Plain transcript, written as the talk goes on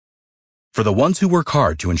For the ones who work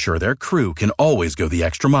hard to ensure their crew can always go the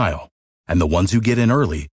extra mile, and the ones who get in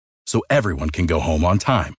early so everyone can go home on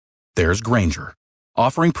time, there's Grainger,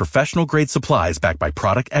 offering professional-grade supplies backed by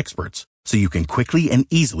product experts so you can quickly and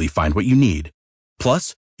easily find what you need.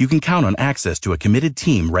 Plus, you can count on access to a committed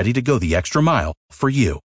team ready to go the extra mile for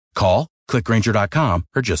you. Call, click Grainger.com,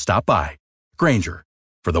 or just stop by. Grainger,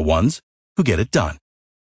 for the ones who get it done.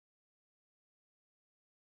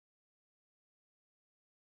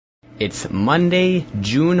 It's Monday,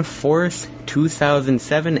 June 4th,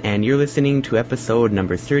 2007, and you're listening to episode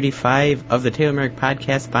number 35 of the Taylor Merrick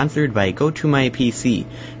Podcast, sponsored by GoToMyPC.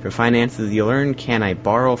 For finances, you'll learn, can I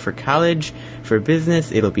borrow for college? For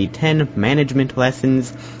business, it'll be 10 management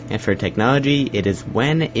lessons. And for technology, it is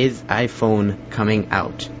when is iPhone coming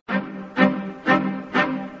out?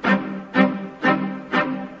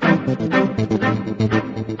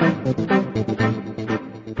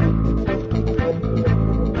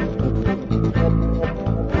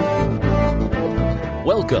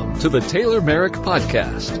 Welcome to the Taylor Merrick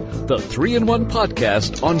Podcast, the 3-in-1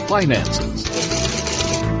 podcast on finances,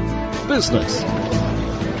 business,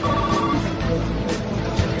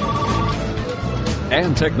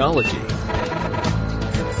 and technology.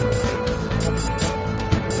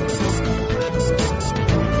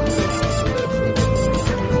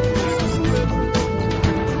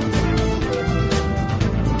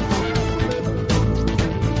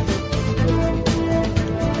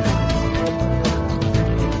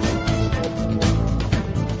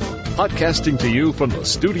 Podcasting to you from the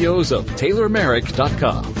studios of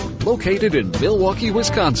TaylorMerrick.com, located in Milwaukee,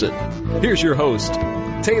 Wisconsin. Here's your host,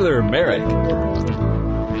 Taylor Merrick.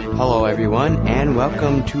 Hello, everyone, and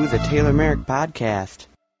welcome to the Taylor Merrick Podcast.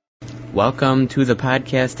 Welcome to the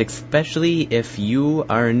podcast, especially if you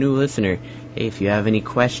are a new listener. Hey, if you have any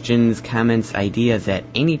questions, comments, ideas at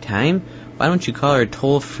any time, why don't you call our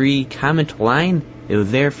toll-free comment line? It was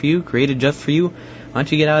there for you, created just for you. Why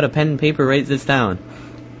don't you get out a pen and paper, write this down.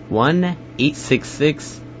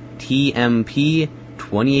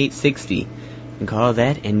 1-866-TMP-2860. You can call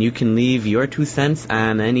that, and you can leave your 2 cents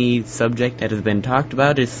on any subject that has been talked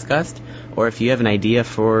about, discussed, or if you have an idea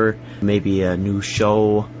for maybe a new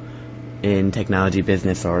show in technology,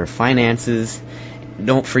 business, or finances.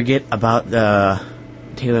 Don't forget about the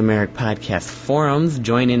Taylor Merrick Podcast forums.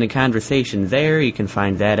 Join in the conversation there. You can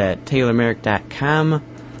find that at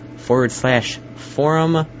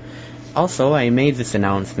taylormerrick.com/forum. Also, I made this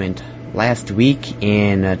announcement last week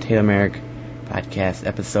in Taylor Merrick Podcast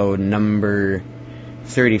episode number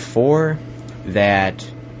 34 that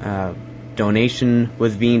donation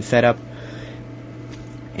was being set up,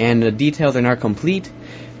 and the details are now complete.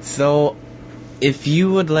 So, if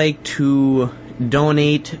you would like to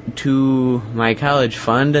donate to my college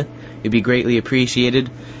fund, it'd be greatly appreciated.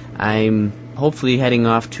 I'm hopefully heading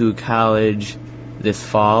off to college this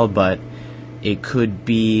fall, but it could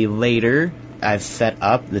be later. I've set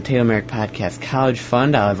up the Taylor Merrick Podcast College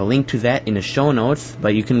Fund. I'll have a link to that in the show notes,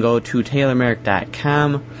 but you can go to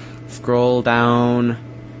taylormerrick.com, scroll down,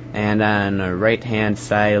 and on the right-hand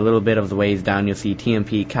side, a little bit of the ways down, you'll see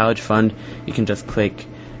TMP College Fund. You can just click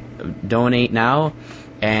Donate Now,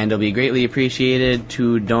 and it'll be greatly appreciated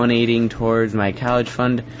to donating towards my college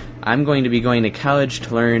fund. I'm going to be going to college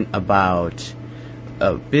to learn about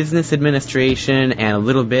business administration and a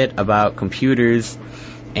little bit about computers,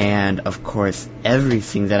 and of course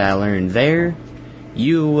everything that I learned there,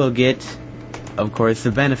 you will get, of course, the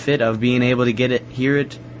benefit of being able to hear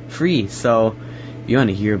it free. So if you want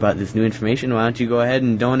to hear about this new information, why don't you go ahead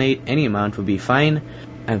and donate? Any amount will be fine.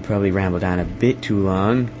 I've probably rambled on a bit too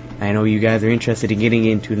long. I know you guys are interested in getting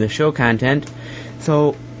into the show content.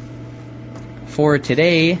 So for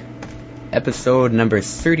today, episode number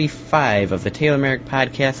 35 of the Taylor Merrick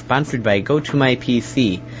Podcast, sponsored by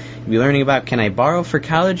GoToMyPC. We'll be learning about, can I borrow for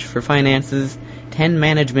college, for finances, 10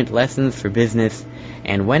 management lessons for business,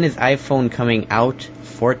 and when is iPhone coming out,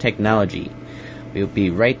 for technology. We'll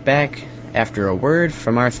be right back after a word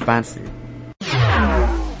from our sponsor.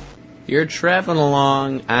 You're traveling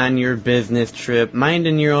along on your business trip,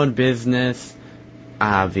 minding your own business,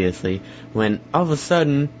 obviously, when all of a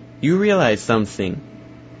sudden you realize something.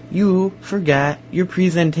 You forgot your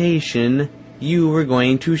presentation you were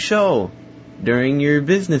going to show during your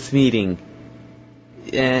business meeting.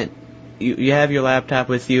 And you have your laptop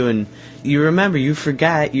with you, and you remember you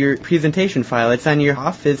forgot your presentation file. It's on your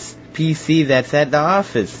office PC that's at the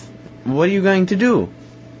office. What are you going to do?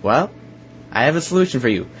 Well, I have a solution for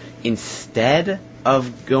you. Instead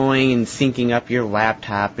of going and syncing up your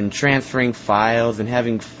laptop and transferring files and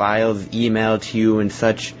having files emailed to you and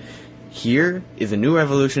such, here is a new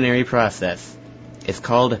revolutionary process. It's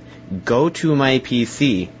called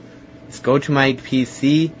GoToMyPC. With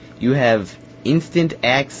GoToMyPC, you have instant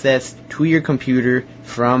access to your computer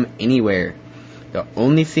from anywhere. The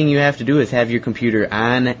only thing you have to do is have your computer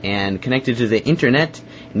on and connected to the internet,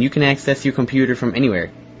 and you can access your computer from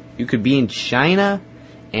anywhere. You could be in China,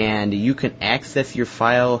 and you can access your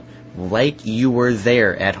file like you were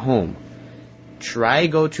there at home. Try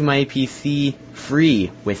GoToMyPC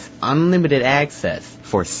free with unlimited access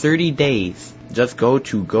for 30 days. Just go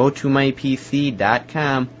to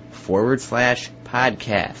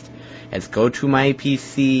GoToMyPC.com/podcast. That's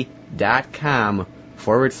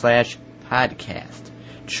GoToMyPC.com/podcast.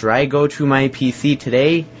 Try GoToMyPC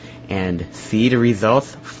today and see the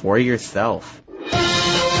results for yourself.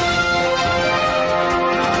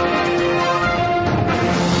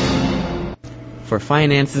 For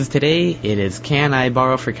finances today, it is can I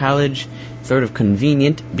borrow for college? Sort of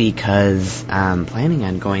convenient because I'm planning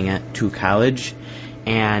on going to college,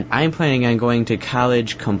 and I'm planning on going to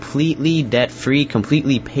college completely debt-free,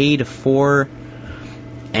 completely paid for,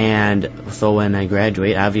 and so when I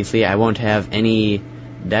graduate, obviously, I won't have any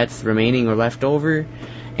debts remaining or left over.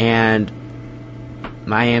 And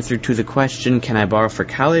my answer to the question, can I borrow for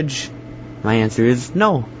college? My answer is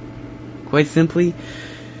no. Quite simply,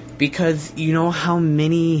 because you know how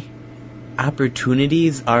many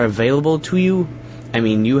opportunities are available to you? I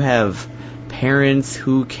mean, you have parents,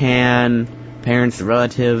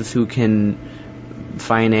 relatives who can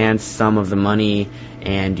finance some of the money,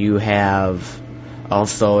 and you have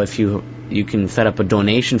also, if you can set up a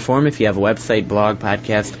donation form if you have a website, blog,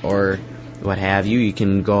 podcast, or what have you. You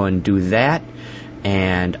can go and do that.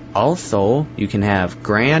 And also, you can have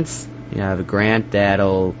grants. You have a grant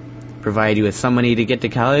that'll provide you with some money to get to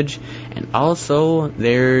college. And also,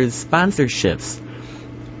 there's sponsorships.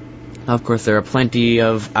 Of course, there are plenty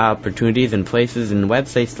of opportunities and places and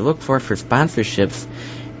websites to look for sponsorships.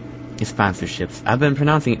 I've been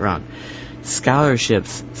pronouncing it wrong.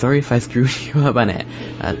 Scholarships. Sorry if I screwed you up on it.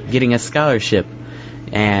 Getting a scholarship.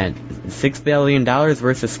 And $6 billion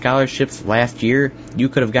worth of scholarships last year. You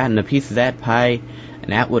could have gotten a piece of that pie,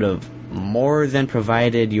 and that would have more than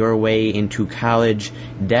provided your way into college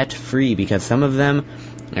debt-free, because some of them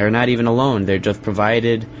are not even a loan. They're just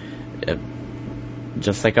provided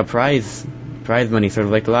just like a prize money, sort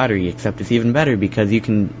of like the lottery, except it's even better because you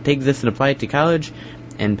can take this and apply it to college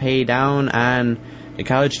and pay down on the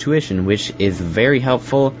college tuition, which is very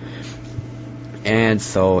helpful. And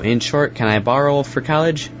so, in short, can I borrow for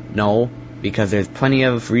college? No, because there's plenty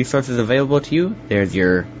of resources available to you. There's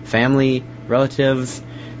your family, relatives,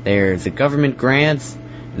 there's the government grants,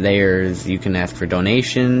 you can ask for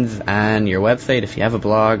donations on your website if you have a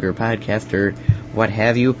blog or podcast or what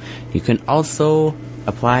have you. You can also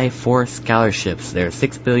apply for scholarships. There's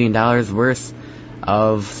 $6 billion worth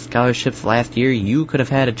of scholarships last year. You could have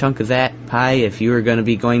had a chunk of that pie if you were going to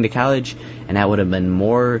be going to college, and that would have been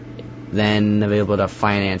more than available to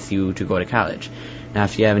finance you to go to college. Now,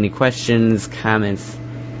 if you have any questions, comments,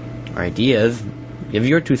 or ideas, give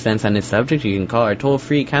your 2 cents on this subject, you can call our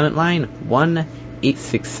toll-free comment line,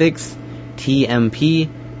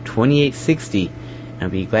 1-866-TMP-2860. I'll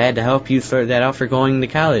be glad to help you sort that out for going to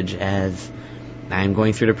college, as I'm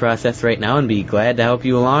going through the process right now, and be glad to help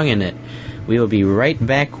you along in it. We will be right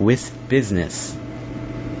back with business.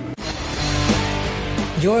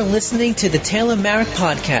 You're listening to the Taylor Merrick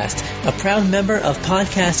Podcast, a proud member of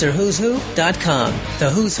PodcasterWho'sWho.com, the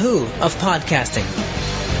who's who of podcasting.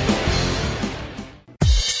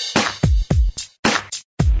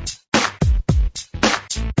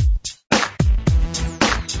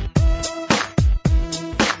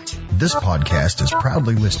 This podcast is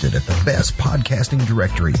proudly listed at the best podcasting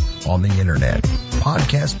directory on the internet,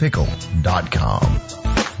 podcastpickle.com.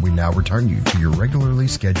 We now return you to your regularly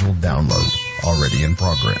scheduled download, already in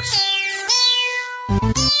progress.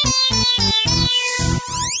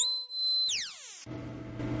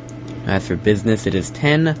 As for business, it is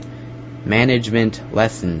 10 management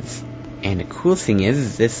lessons. And the cool thing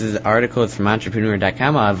is, this is an article, it's from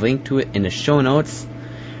entrepreneur.com. I'll have linked to it in the show notes.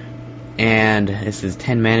 And this is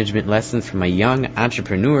 10 management lessons from a young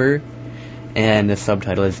entrepreneur. And the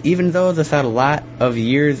subtitle is, even those without a lot of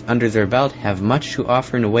years under their belt have much to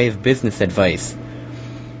offer in the way of business advice.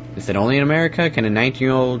 It said, only in America can a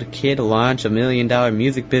 19-year-old kid launch $1 million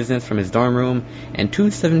music business from his dorm room, and 2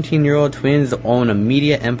 17-year-old twins own a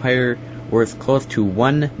media empire worth close to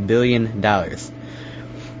 $1 billion.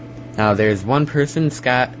 Now, there's one person,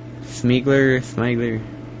 Scott Smigler,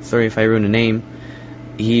 sorry if I ruined the name.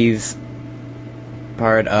 He's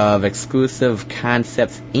part of Exclusive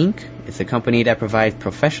Concepts, Inc. It's a company that provides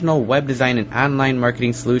professional web design and online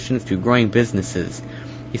marketing solutions to growing businesses.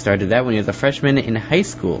 He started that when he was a freshman in high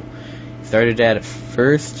school. He started that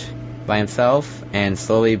first by himself and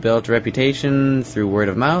slowly built a reputation through word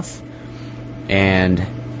of mouth. And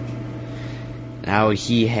now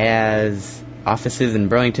he has offices in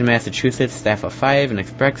Burlington, Massachusetts, staff of 5, and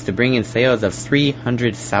expects to bring in sales of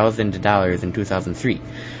 $300,000 in 2003.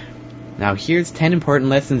 Now here's 10 important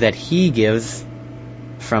lessons that he gives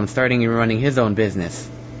from starting and running his own business.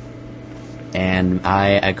 And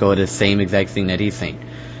I echo the same exact thing that he's saying.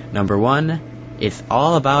 Number 1, it's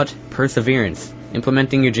all about perseverance.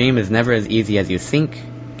 Implementing your dream is never as easy as you think.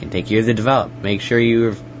 It can take years to develop. Make sure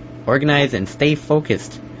you're organized and stay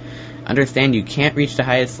focused. Understand you can't reach the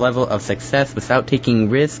highest level of success without taking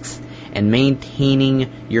risks and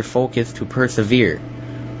maintaining your focus to persevere.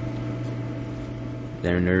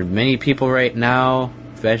 There are many people right now,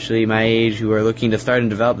 especially my age, who are looking to start and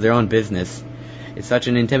develop their own business. It's such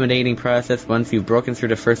an intimidating process once you've broken through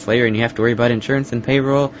the first layer and you have to worry about insurance and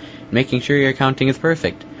payroll, making sure your accounting is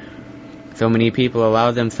perfect. So many people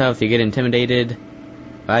allow themselves to get intimidated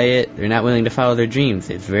by it. They're not willing to follow their dreams.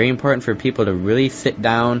 It's very important for people to really sit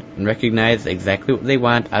down and recognize exactly what they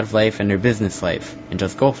want out of life and their business life, and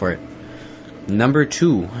just go for it. Number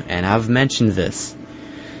 2, and I've mentioned this,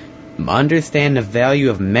 understand the value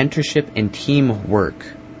of mentorship and teamwork.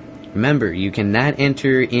 Remember, you cannot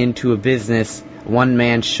enter into a business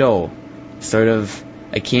one-man show, sort of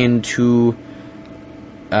akin to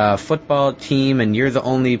a football team, and you're the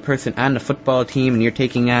only person on the football team, and you're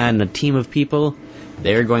taking on a team of people.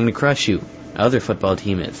 They're going to crush you. The other football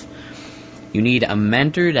team is. You need a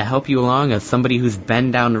mentor to help you along, as somebody who's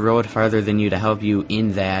been down the road farther than you to help you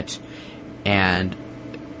in that, and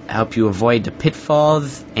help you avoid the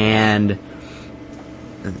pitfalls, and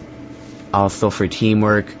also for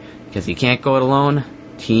teamwork, because you can't go it alone.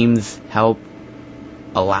 Teams help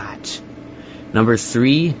a lot. Number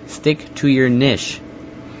 3, stick to your niche.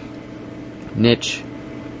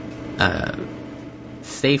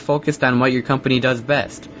 Stay focused on what your company does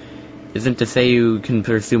best. Isn't to say you can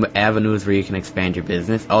pursue avenues where you can expand your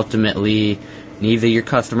business. Ultimately, neither your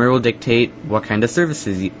customer will dictate what kind of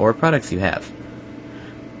services or products you have.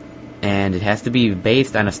 And it has to be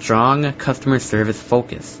based on a strong customer service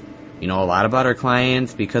focus. You know a lot about our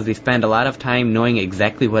clients because we spend a lot of time knowing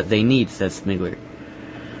exactly what they need, says Smigler.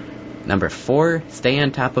 Number 4, stay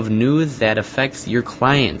on top of news that affects your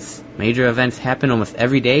clients. Major events happen almost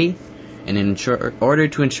every day, and in order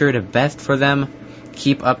to ensure the best for them,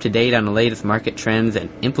 keep up to date on the latest market trends and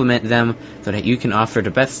implement them so that you can offer the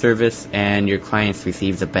best service and your clients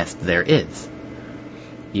receive the best there is.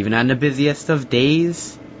 Even on the busiest of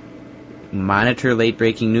days, monitor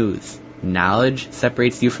late-breaking news. Knowledge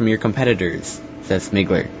separates you from your competitors, says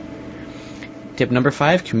Smigler. Tip number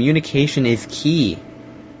 5, communication is key.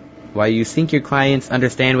 While you think your clients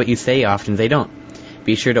understand what you say, often they don't.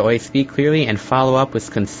 Be sure to always speak clearly and follow up with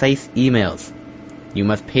concise emails. You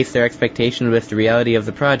must pace their expectation with the reality of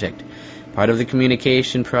the project. Part of the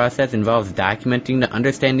communication process involves documenting the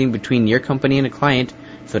understanding between your company and a client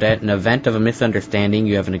so that in the event of a misunderstanding,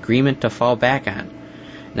 you have an agreement to fall back on.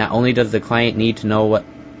 Not only does the client need to know what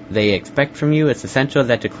they expect from you, it's essential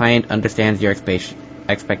that the client understands your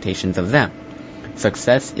expectations of them.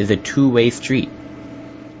 Success is a two-way street.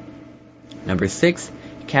 Number 6,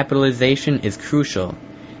 capitalization is crucial.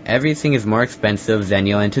 Everything is more expensive than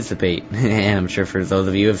you'll anticipate. And I'm sure for those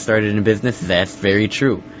of you who have started in business, that's very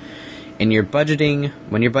true. When you're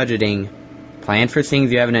budgeting, plan for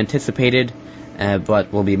things you haven't anticipated,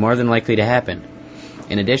 but will be more than likely to happen.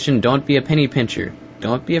 In addition, don't be a penny pincher.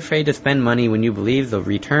 Don't be afraid to spend money when you believe the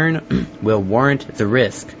return will warrant the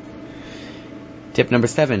risk. Tip number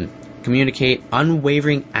 7, communicate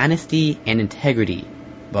unwavering honesty and integrity.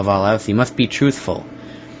 Above all else, you must be truthful.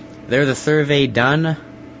 There's a survey done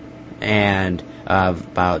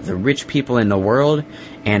about the rich people in the world,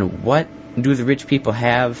 and what do the rich people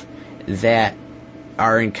have that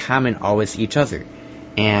are in common always each other.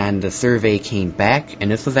 And the survey came back, and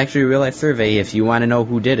this was actually a real-life survey. If you want to know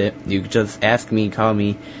who did it, you could just ask me, call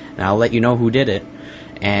me, and I'll let you know who did it.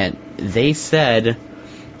 And they said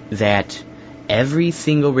that every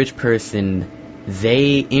single rich person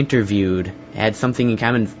they interviewed had something in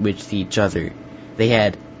common with each other.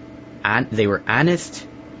 They were honest,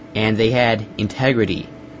 and they had integrity.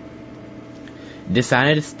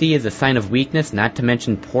 Dishonesty is a sign of weakness, not to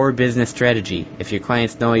mention poor business strategy. If your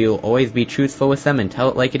clients know you'll always be truthful with them and tell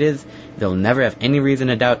it like it is, they'll never have any reason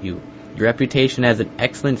to doubt you. Your reputation as an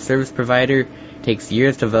excellent service provider takes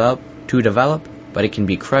years to develop, but it can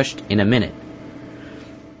be crushed in a minute.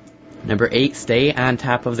 Number 8, stay on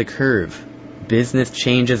top of the curve. Business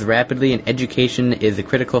changes rapidly, and education is a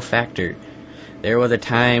critical factor. There was a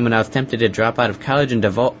time when I was tempted to drop out of college and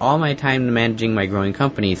devote all my time to managing my growing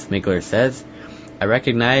company, Smigler says. I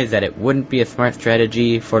recognize that it wouldn't be a smart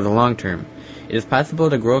strategy for the long term. It is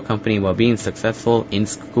possible to grow a company while being successful in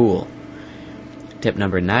school. Tip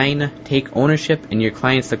number 9, take ownership in your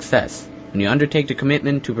client's success. When you undertake the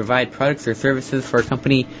commitment to provide products or services for a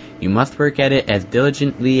company, you must work at it as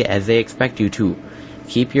diligently as they expect you to.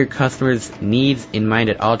 Keep your customers' needs in mind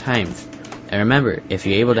at all times. And remember, if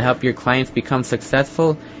you're able to help your clients become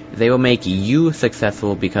successful, they will make you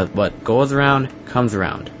successful, because what goes around comes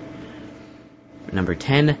around. Number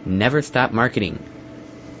 10, never stop marketing.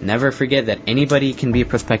 Never forget that anybody can be a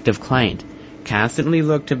prospective client. Constantly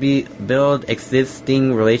look to build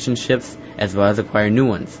existing relationships as well as acquire new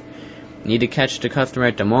ones. You need to catch the customer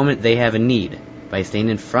at the moment they have a need. By staying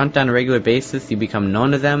in front on a regular basis, you become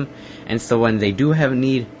known to them, and so when they do have a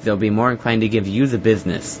need, they'll be more inclined to give you the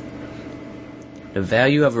business. The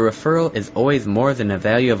value of a referral is always more than the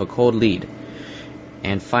value of a cold lead.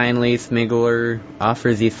 And finally, Smigler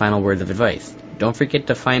offers these final words of advice. Don't forget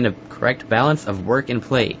to find a correct balance of work and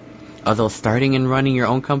play. Although starting and running your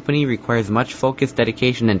own company requires much focus,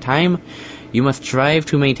 dedication, and time, you must strive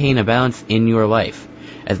to maintain a balance in your life.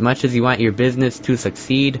 As much as you want your business to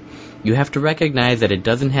succeed, you have to recognize that it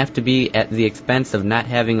doesn't have to be at the expense of not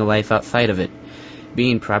having a life outside of it.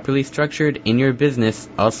 Being properly structured in your business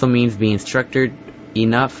also means being structured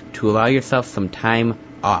enough to allow yourself some time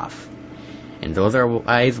off. And those are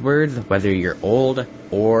wise words, whether you're old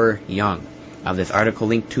or young. I have this article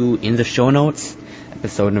linked to in the show notes,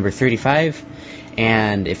 episode number 35.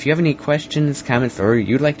 And if you have any questions, comments, or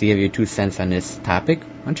you'd like to give your 2 cents on this topic,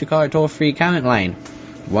 why don't you call our toll-free comment line,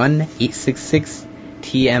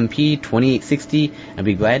 1-866-TMP-2860. I'd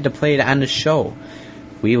be glad to play it on the show.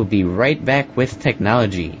 We will be right back with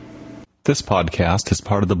technology. This podcast is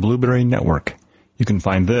part of the Blueberry Network. You can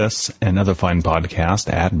find this and other fine podcasts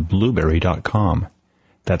at blueberry.com.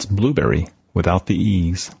 That's Blueberry without the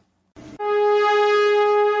E's.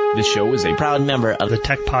 This show is a proud member of the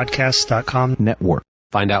TechPodcast.com network.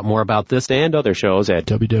 Find out more about this and other shows at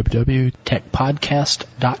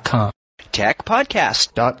www.techpodcast.com.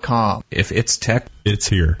 TechPodcast.com. If it's tech, it's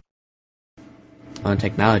here. On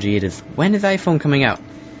technology, it is, when is iPhone coming out?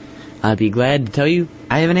 I'll be glad to tell you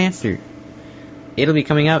I have an answer. It'll be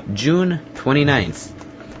coming out June 29th.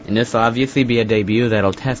 And this will obviously be a debut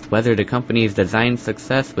that'll test whether the company's design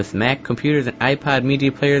success with Mac computers and iPod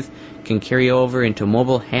media players can carry over into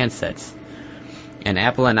mobile handsets. And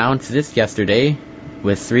Apple announced this yesterday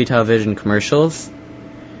with 3 television commercials.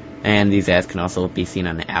 And these ads can also be seen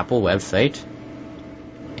on the Apple website.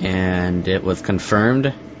 And it was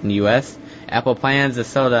confirmed in the US. Apple plans to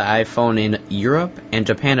sell the iPhone in Europe and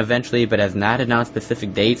Japan eventually, but has not announced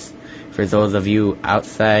specific dates. For those of you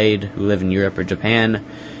outside who live in Europe or Japan,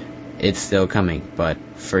 it's still coming. But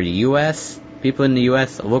for the US, people in the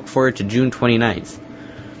US, look forward to June 29th.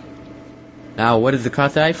 Now, what does it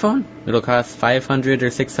cost the iPhone? It'll cost $500 or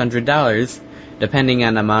 $600, depending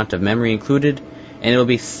on the amount of memory included, and it'll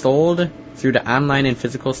be sold through the online and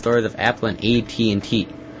physical stores of Apple and AT&T,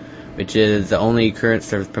 which is the only current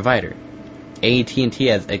service provider. AT&T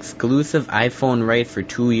has exclusive iPhone rights for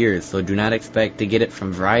 2 years, so do not expect to get it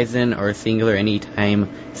from Verizon or Singular anytime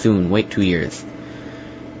soon. Wait 2 years.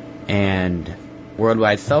 And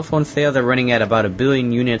worldwide cell phone sales are running at about 1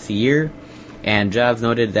 billion units a year, and Jobs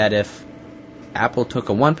noted that if Apple took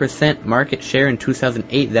a 1% market share in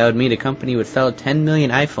 2008, that would mean the company would sell 10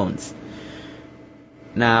 million iPhones.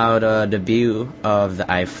 Now, the debut of the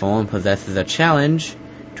iPhone possesses a challenge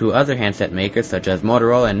to other handset makers such as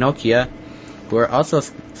Motorola and Nokia, who are also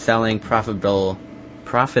selling profitable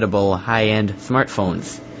high-end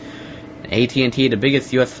smartphones. AT&T, the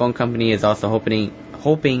biggest U.S. phone company, is also hoping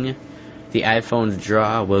the iPhone's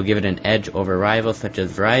draw will give it an edge over rivals such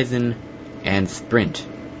as Verizon and Sprint.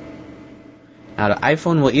 Now, the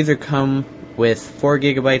iPhone will either come with 4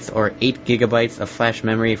 gigabytes or 8 gigabytes of flash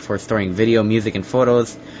memory for storing video, music, and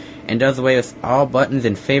photos, and does away with all buttons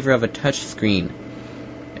in favor of a touch screen.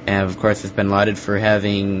 And of course, it's been lauded for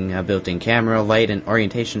having a built-in camera, light and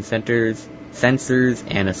orientation sensors,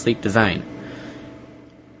 and a sleek design.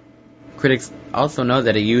 Critics also note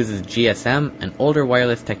that it uses GSM, an older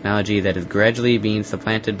wireless technology that is gradually being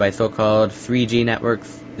supplanted by so-called 3G networks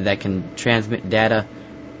that can transmit data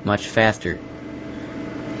much faster.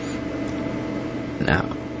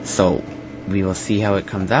 Now, so we will see how it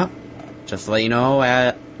comes out. Just to let you know,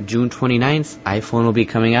 at June 29th, iPhone will be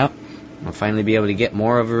coming out. I'll finally be able to get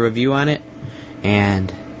more of a review on it,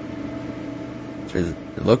 and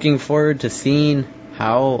looking forward to seeing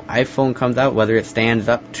how iPhone comes out, whether it stands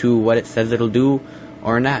up to what it says it'll do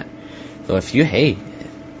or not. So this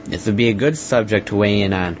would be a good subject to weigh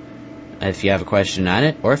in on if you have a question on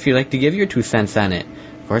it, or if you'd like to give your 2 cents on it.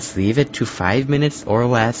 Of course, leave it to 5 minutes or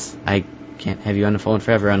less. I can't have you on the phone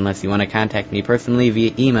forever unless you want to contact me personally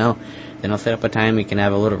via email. Then I'll set up a time we can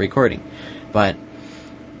have a little recording. But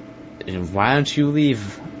why don't you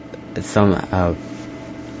leave some... I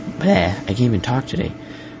can't even talk today.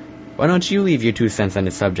 Why don't you leave your 2 cents on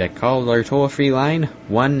the subject? Call our toll-free line,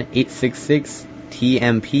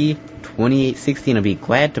 1-866-TMP-2860, and I'll be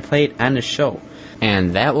glad to play it on the show.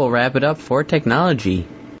 And that will wrap it up for technology.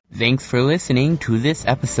 Thanks for listening to this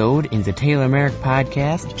episode in the Taylor Merrick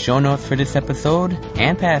Podcast. Show notes for this episode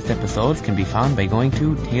and past episodes can be found by going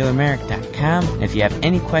to TaylorMerrick.com. If you have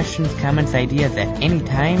any questions, comments, ideas at any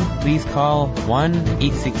time, please call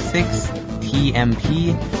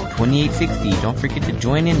 1-866-TMP-2860. Don't forget to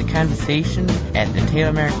join in the conversation at the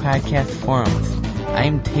Taylor Merrick Podcast forums.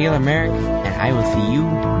 I'm Taylor Merrick, and I will see you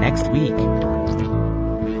next week.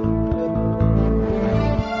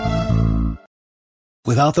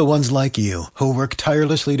 Without the ones like you, who work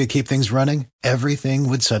tirelessly to keep things running, everything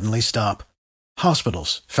would suddenly stop.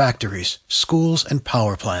 Hospitals, factories, schools, and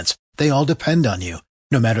power plants, they all depend on you.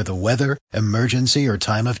 No matter the weather, emergency, or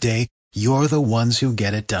time of day, you're the ones who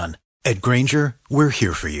get it done. At Grainger, we're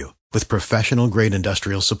here for you with professional-grade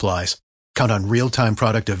industrial supplies. Count on real-time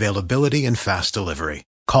product availability and fast delivery.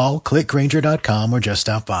 Call, click Grainger.com, or just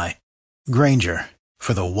stop by. Grainger,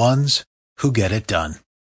 for the ones who get it done.